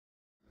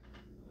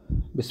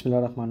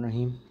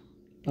Bismillahirrahmanirrahim.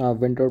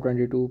 Winter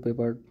 22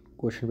 paper,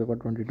 question paper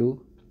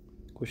 22,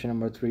 question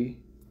number 3,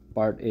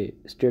 part A.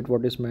 State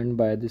what is meant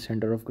by the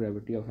center of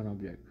gravity of an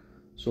object.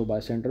 So by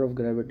center of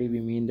gravity we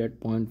mean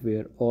that point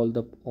where all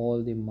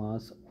the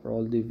mass or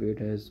all the weight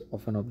has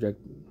of an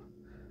object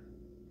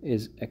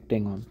is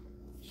acting on.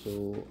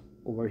 So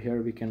over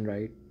here we can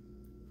write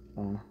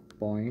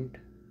point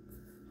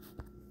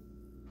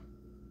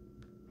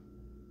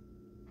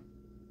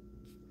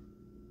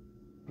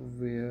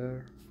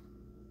where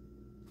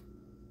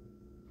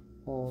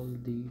all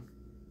the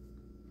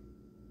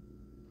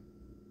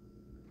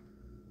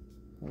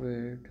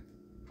weight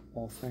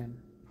of an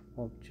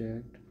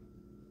object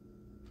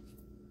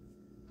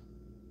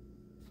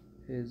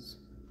is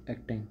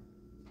acting.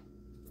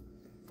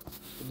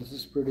 So this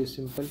is pretty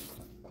simple.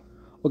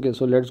 Okay,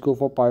 so let's go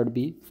for part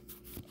B.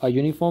 A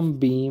uniform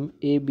beam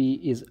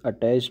AB is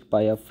attached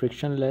by a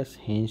frictionless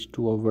hinge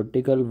to a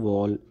vertical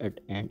wall at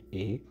end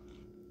A.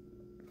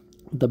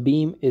 The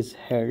beam is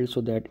held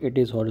so that it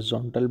is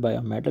horizontal by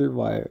a metal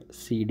wire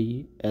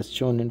CD as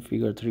shown in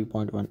figure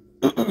 3.1.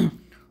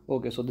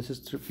 Okay, so this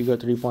is figure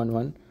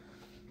 3.1,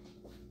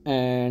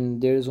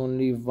 and there is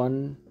only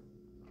one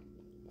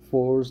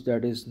force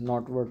that is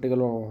not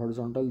vertical or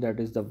horizontal, that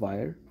is the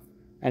wire,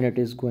 and it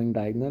is going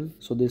diagonal.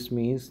 So this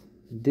means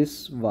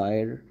this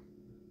wire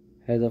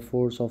has a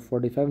force of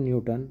 45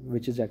 Newton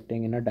which is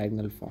acting in a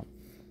diagonal form.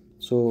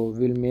 So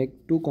we'll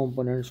make two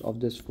components of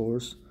this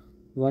force.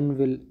 One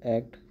will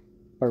act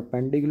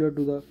perpendicular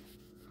to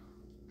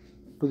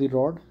the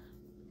rod,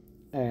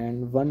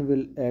 and one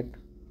will act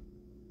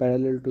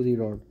parallel to the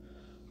rod.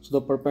 So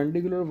the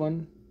perpendicular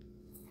one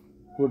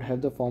would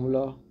have the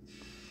formula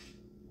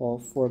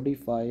of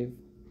 45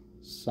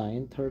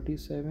 sine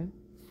 37,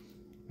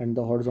 and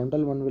the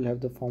horizontal one will have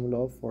the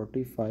formula of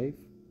 45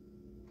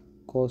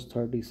 cos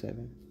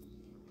 37.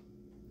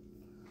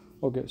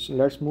 Okay, so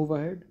let's move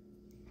ahead.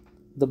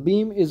 The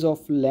beam is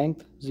of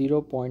length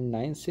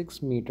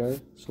 0.96 meter,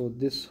 so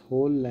this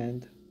whole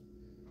length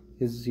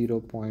is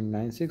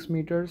 0.96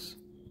 meters,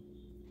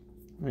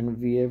 and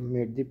we have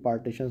made the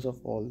partitions of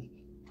all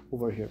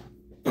over here.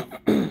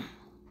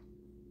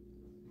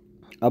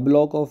 A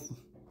block of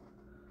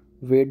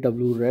weight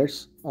W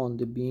rests on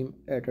the beam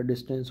at a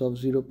distance of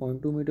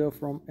 0.2 meter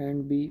from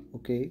end B.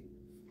 Okay.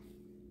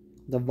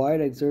 The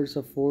wire exerts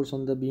a force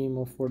on the beam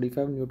of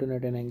 45 Newton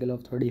at an angle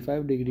of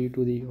 35 degree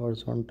to the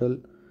horizontal.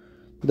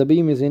 The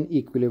beam is in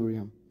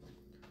equilibrium.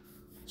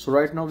 So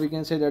right now we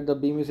can say that the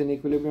beam is in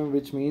equilibrium,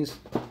 which means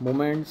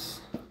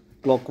moments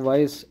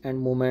clockwise and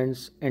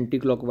moments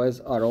anti-clockwise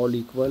are all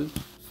equal.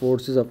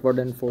 Forces upward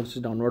and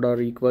forces downward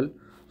are equal.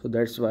 So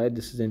that's why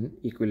this is in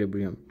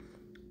equilibrium.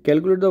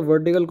 Calculate the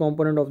vertical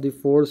component of the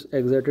force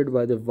exerted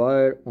by the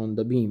wire on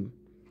the beam.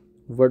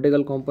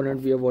 Vertical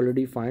component, we have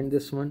already found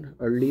this one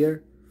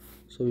earlier.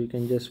 So we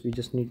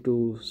just need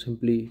to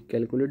simply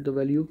calculate the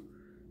value,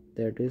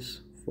 that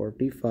is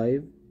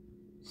 45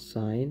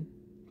 sine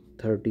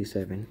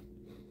 37.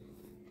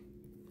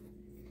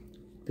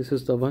 This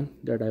is the one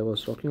that I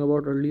was talking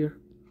about earlier,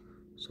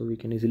 so we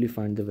can easily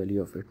find the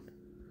value of it.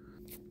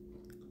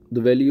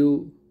 The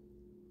value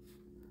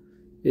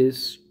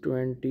is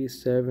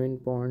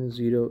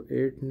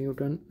 27.08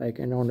 Newton. I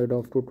can round it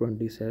off to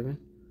 27.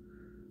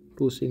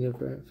 Two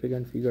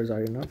significant figures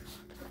are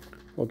enough.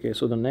 Okay,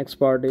 so the next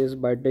part is,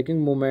 by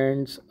taking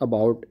moments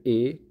about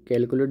A,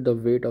 calculate the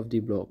weight of the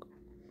block.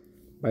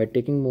 By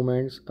taking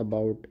moments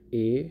about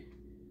A,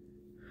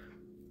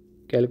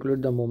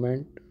 calculate the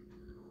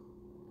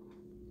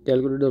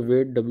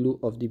weight W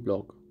of the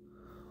block.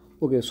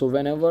 Okay, so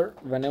whenever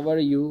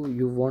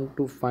you want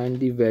to find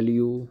the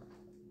value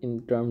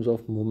in terms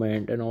of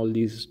moment and all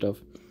these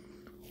stuff,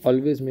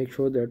 always make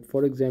sure that,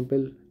 for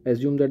example,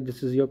 assume that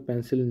this is your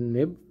pencil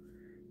nib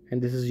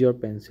and this is your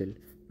pencil.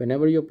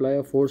 Whenever you apply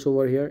a force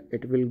over here,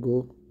 it will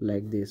go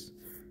like this.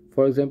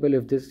 For example,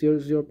 if this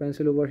is your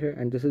pencil over here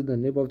and this is the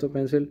nib of the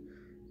pencil,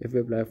 if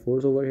you apply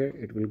force over here,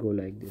 it will go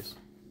like this.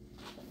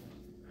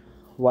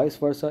 Vice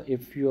versa,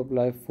 if you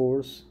apply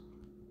force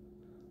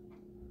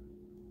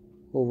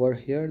over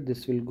here,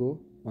 this will go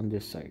on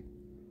this side.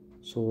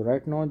 So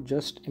right now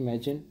just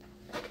imagine,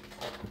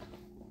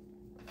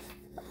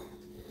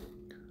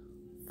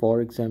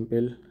 for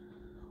example,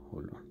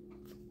 hold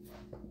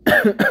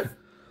on.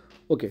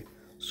 Okay,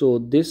 so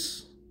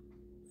this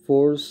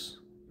force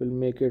will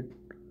make it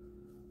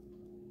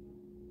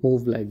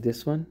move like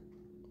this one.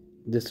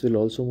 This will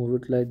also move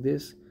it like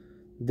this.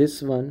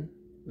 This one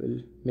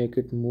will make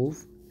it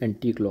move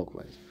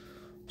anti-clockwise.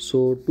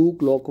 So two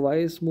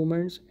clockwise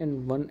movements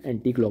and one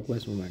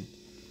anti-clockwise movement.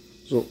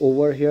 So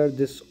over here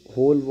this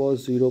hole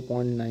was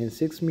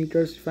 0.96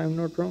 meters if I am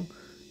not wrong.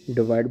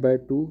 Divided by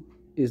 2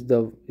 is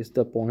the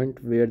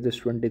point where this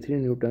 23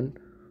 Newton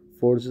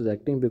force is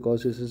acting,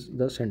 because this is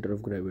the center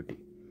of gravity.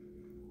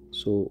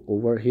 So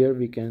over here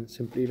we can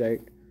simply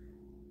write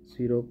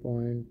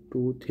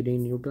 0.23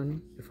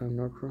 Newton if I am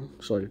not wrong,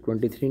 sorry,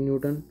 23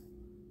 Newton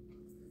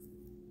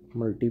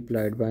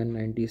multiplied by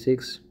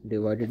 96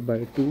 divided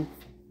by 2.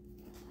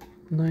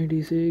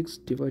 96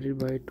 divided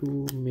by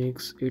 2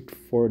 makes it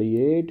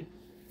 48.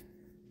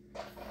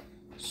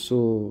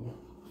 So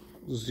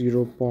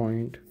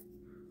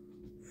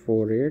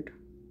 0.48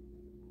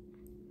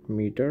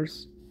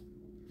 meters.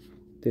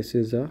 This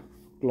is a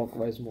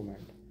clockwise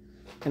movement.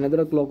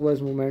 Another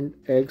clockwise movement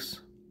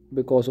x,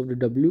 because of the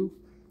w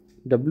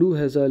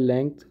has a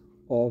length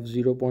of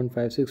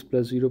 0.56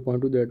 plus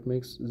 0.2, that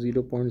makes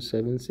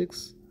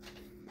 0.76.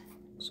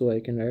 so I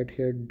can write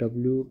here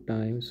w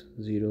times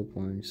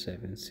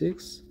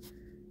 0.76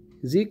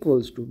 is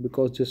equals to,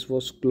 because this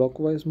was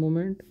clockwise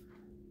movement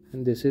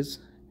and this is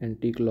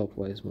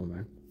anti-clockwise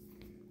movement.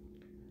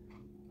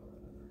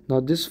 Now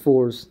this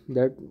force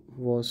that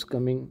was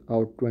coming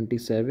out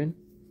 27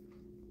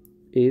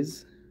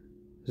 is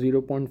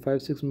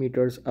 0.56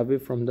 meters away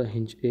from the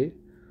hinge A,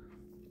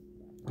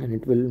 and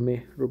it will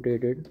be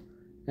rotated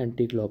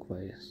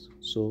anti-clockwise.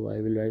 So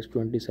I will write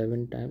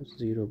 27 times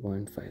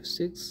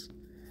 0.56.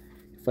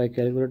 If I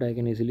calculate, I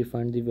can easily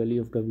find the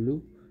value of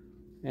W,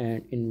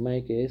 and in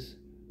my case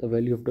the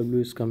value of W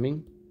is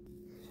coming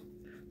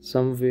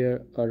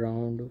somewhere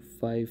around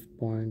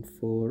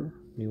 5.4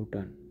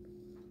 Newton.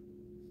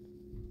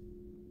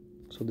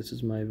 So this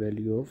is my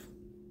value of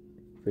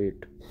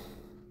weight,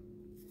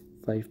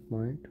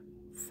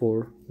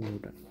 5.4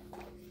 Newton.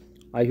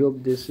 I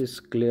hope this is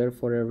clear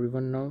for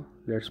everyone now.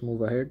 Let's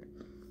move ahead.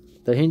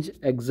 The hinge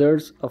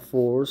exerts a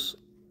force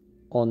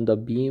on the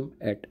beam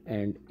at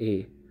end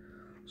A.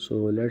 So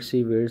let's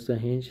see, where is the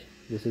hinge.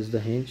 This is the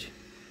hinge.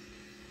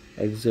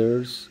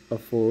 Exerts a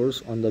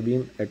force on the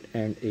beam at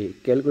end A.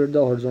 Calculate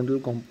the horizontal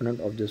component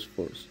of this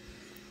force.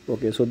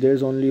 Okay, so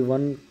there's only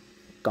one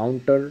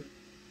counter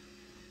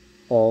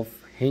of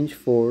hinge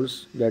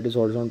force that is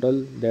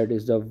horizontal, that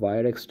is the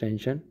wire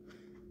extension,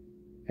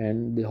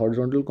 and the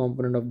horizontal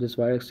component of this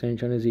wire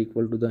extension is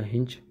equal to the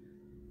hinge.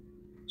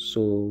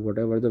 So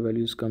whatever the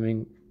value is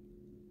coming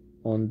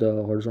on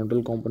the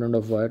horizontal component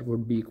of wire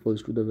would be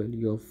equals to the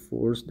value of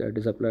force that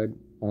is applied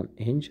on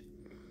hinge.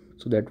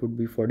 So that would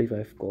be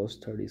 45 cos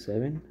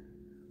 37.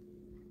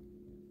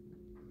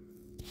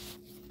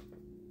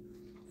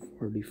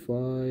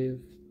 45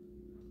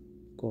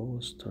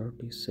 cos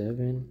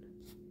 37.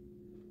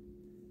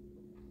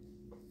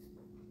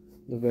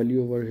 The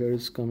value over here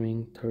is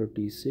coming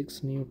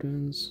 36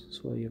 newtons.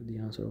 So I have the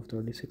answer of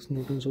 36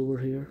 newtons over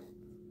here.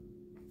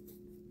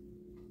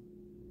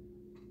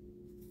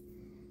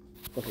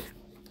 Okay,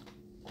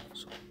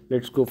 so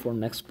let's go for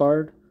next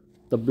part.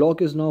 The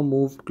block is now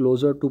moved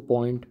closer to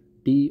point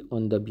D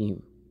on the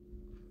beam.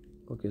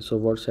 Okay, so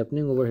what's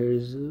happening over here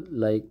is,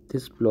 like,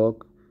 this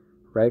block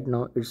right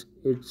now it's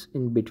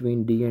in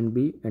between D and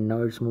B, and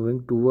now it's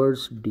moving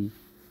towards D.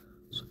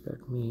 So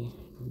let me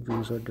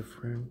use a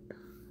different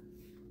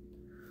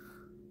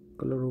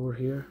color over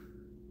here.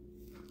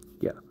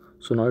 Yeah,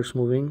 so now it's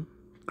moving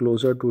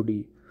closer to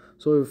D.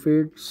 So if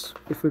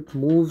it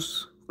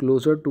moves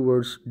closer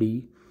towards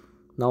D,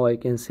 now I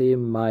can say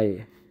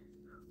my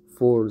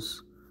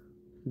force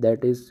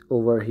that is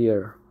over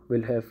here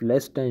will have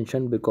less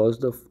tension because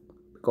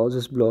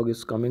this block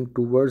is coming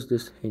towards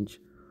this hinge.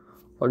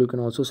 Or you can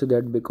also say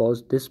that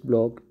because this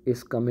block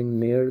is coming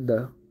near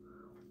the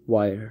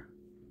wire.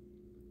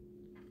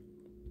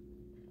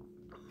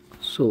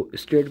 So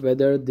state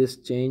whether this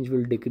change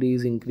will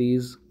decrease,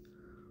 increase,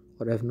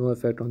 or have no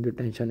effect on the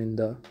tension in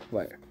the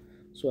wire.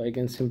 So I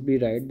can simply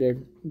write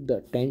that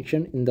the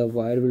tension in the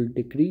wire will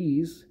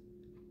decrease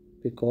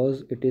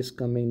because it is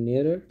coming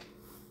nearer.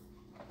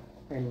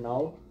 And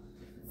now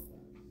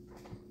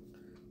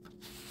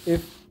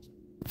if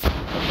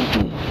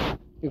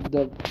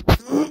the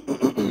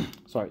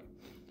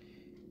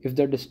if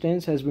the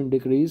distance has been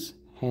decreased,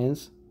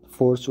 hence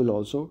force will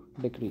also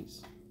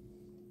decrease.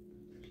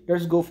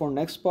 Let's go for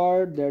next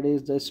part, that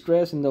is the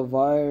stress in the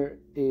wire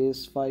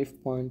is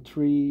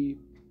 5.3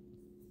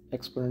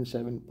 exponent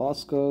 7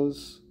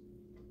 pascals.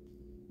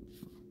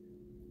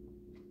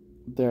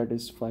 That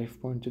is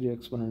 5.3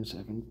 exponent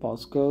 7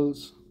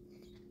 pascals.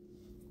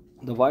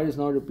 The wire is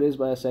now replaced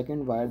by a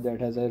second wire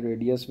that has a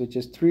radius which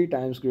is 3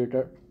 times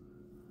greater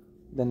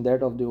than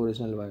that of the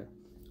original wire.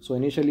 So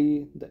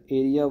initially the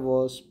area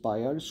was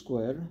pi r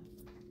square.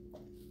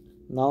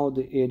 Now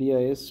the area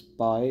is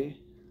pi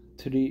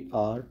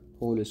 3r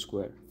whole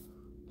square.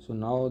 So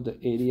now the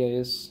area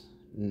is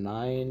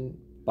 9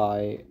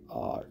 pi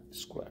r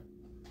square.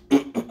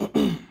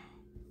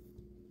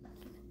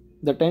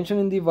 The tension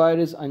in the wire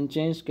is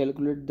unchanged.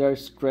 Calculate the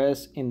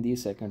stress in the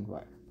second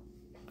wire.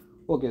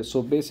 Okay,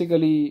 so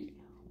basically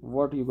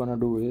what you're gonna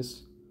do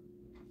is,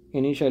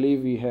 initially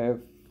we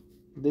have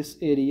this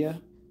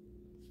area,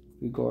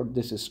 we got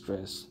this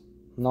stress.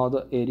 Now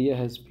the area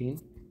has been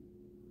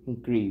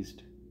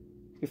increased.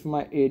 If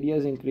my area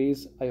is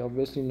increased, I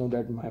obviously know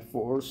that my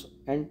force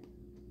and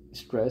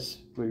stress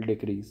will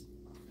decrease.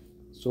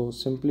 So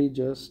simply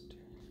just,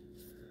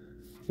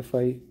 if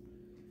I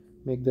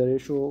make the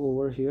ratio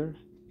over here,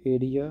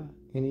 area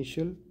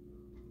initial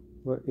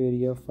or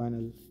area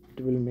final,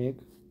 it will make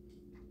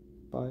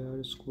pi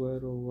r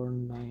square over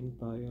 9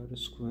 pi r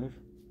square.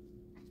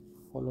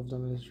 All of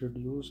them is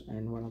reduced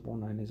and 1 upon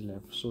 9 is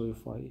left. So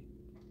if I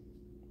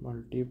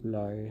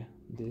multiply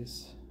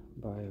this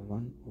by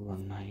 1 over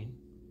 9,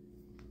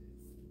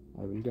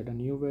 I will get a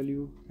new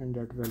value, and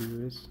that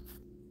value is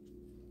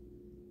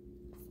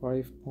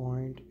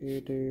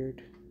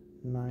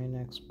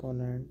 5.889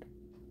 exponent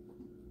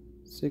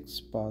 6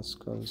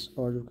 pascals,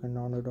 or you can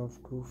round it off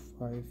to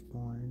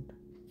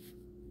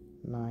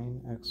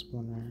 5.9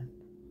 exponent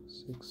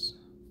 6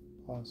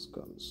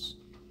 pascals.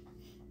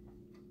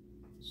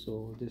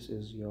 So this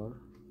is your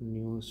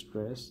new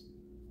stress.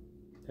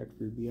 That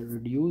will be a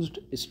reduced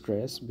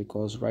stress,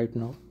 because right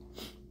now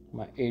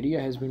my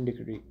area has been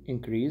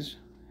increased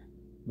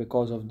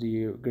because of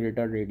the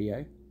greater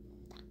radii,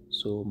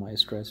 so my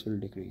stress will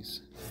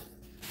decrease.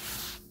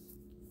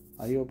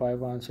 I hope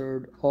I've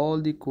answered all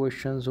the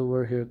questions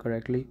over here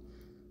correctly.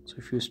 So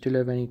if you still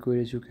have any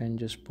queries, you can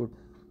just put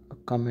a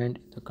comment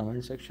in the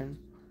comment section,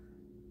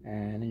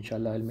 and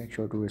inshallah I'll make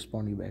sure to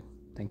respond you back.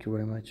 Thank you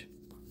very much.